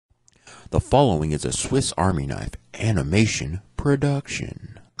The following is a Swiss Army knife animation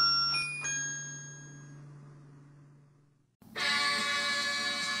production.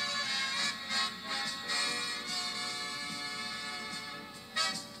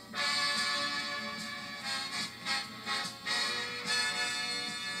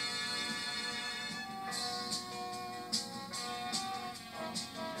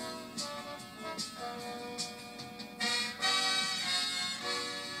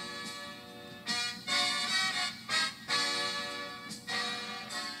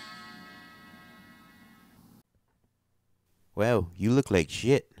 Well, you look like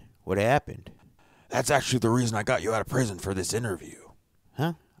shit. What happened? That's actually the reason I got you out of prison for this interview.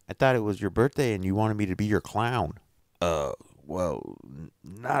 Huh? I thought it was your birthday and you wanted me to be your clown. Well,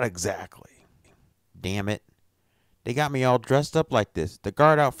 not exactly. Damn it. They got me all dressed up like this. The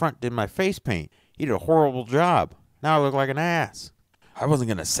guard out front did my face paint. He did a horrible job. Now I look like an ass. I wasn't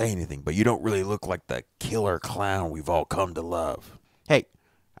going to say anything, but you don't really look like the killer clown we've all come to love. Hey,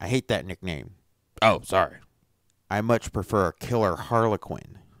 I hate that nickname. Oh, sorry. I much prefer a killer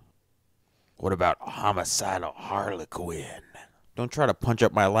harlequin. What about homicidal harlequin? Don't try to punch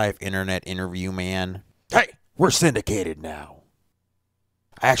up my life, internet interview man. Hey, we're syndicated now.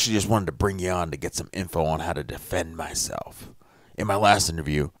 I actually just wanted to bring you on to get some info on how to defend myself. In my last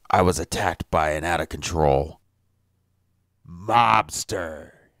interview, I was attacked by an out-of-control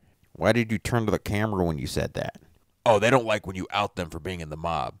mobster. Why did you turn to the camera when you said that? Oh, they don't like when you out them for being in the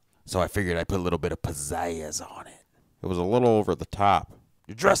mob, so I figured I'd put a little bit of pizzazz on it. It was a little over the top.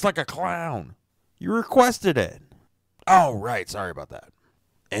 You're dressed like a clown. You requested it. Oh, right. Sorry about that.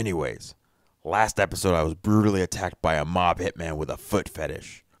 Anyways, last episode I was brutally attacked by a mob hitman with a foot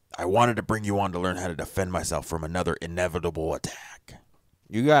fetish. I wanted to bring you on to learn how to defend myself from another inevitable attack.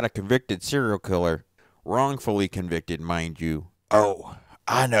 You got a convicted serial killer. Wrongfully convicted, mind you. Oh,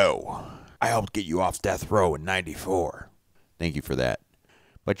 I know. I helped get you off death row in '94. Thank you for that.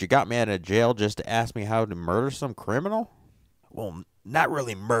 But you got me out of jail just to ask me how to murder some criminal? Well, not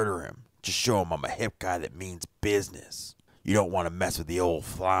really murder him. Just show him I'm a hip guy that means business. You don't want to mess with the old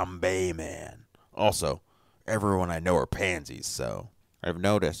Flambe man. Also, everyone I know are pansies, so... I've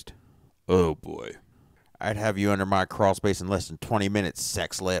noticed. Oh, boy. I'd have you under my crawl space in less than 20 minutes,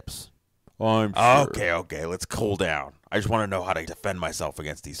 sex lips. I'm sure. Okay, let's cool down. I just want to know how to defend myself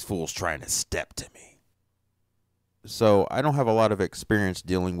against these fools trying to step to me. So, I don't have a lot of experience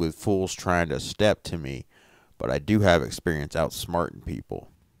dealing with fools trying to step to me, but I do have experience outsmarting people.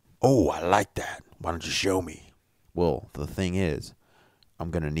 Oh, I like that. Why don't you show me? Well, the thing is,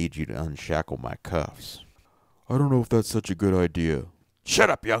 I'm going to need you to unshackle my cuffs. I don't know if that's such a good idea. Shut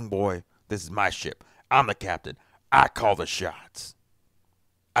up, young boy. This is my ship. I'm the captain. I call the shots.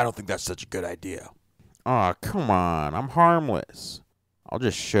 I don't think that's such a good idea. Aw, come on. I'm harmless. I'll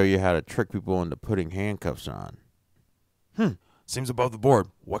just show you how to trick people into putting handcuffs on. Seems above the board.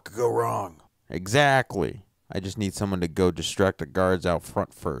 What could go wrong? Exactly. I just need someone to go distract the guards out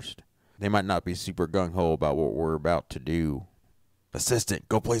front first. They might not be super gung-ho about what we're about to do. Assistant,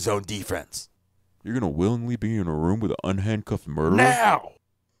 go play zone defense. You're going to willingly be in a room with an unhandcuffed murderer? Now!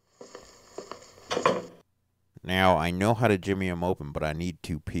 Now, I know how to jimmy them open, but I need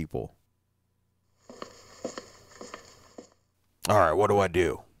 2 people. Alright, what do I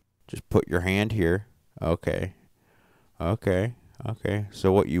do? Just put your hand here. Okay.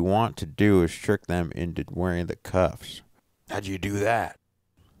 So what you want to do is trick them into wearing the cuffs. How'd you do that?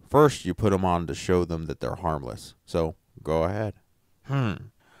 First, you put them on to show them that they're harmless. So, go ahead.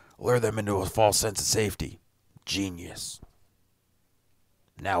 Lure them into a false sense of safety. Genius.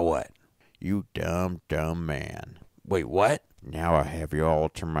 Now what? You dumb man. Wait, what? Now I have you all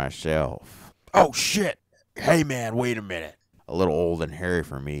to myself. Oh, shit! Hey, man, wait a minute. A little old and hairy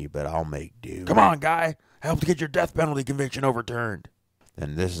for me, but I'll make do. Come on, guy. Help to get your death penalty conviction overturned.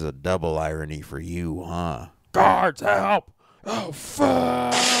 Then this is a double irony for you, huh? Guards, help! Oh,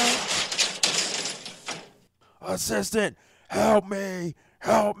 fuck! Assistant, help me!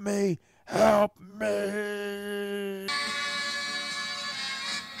 Help me! Help me!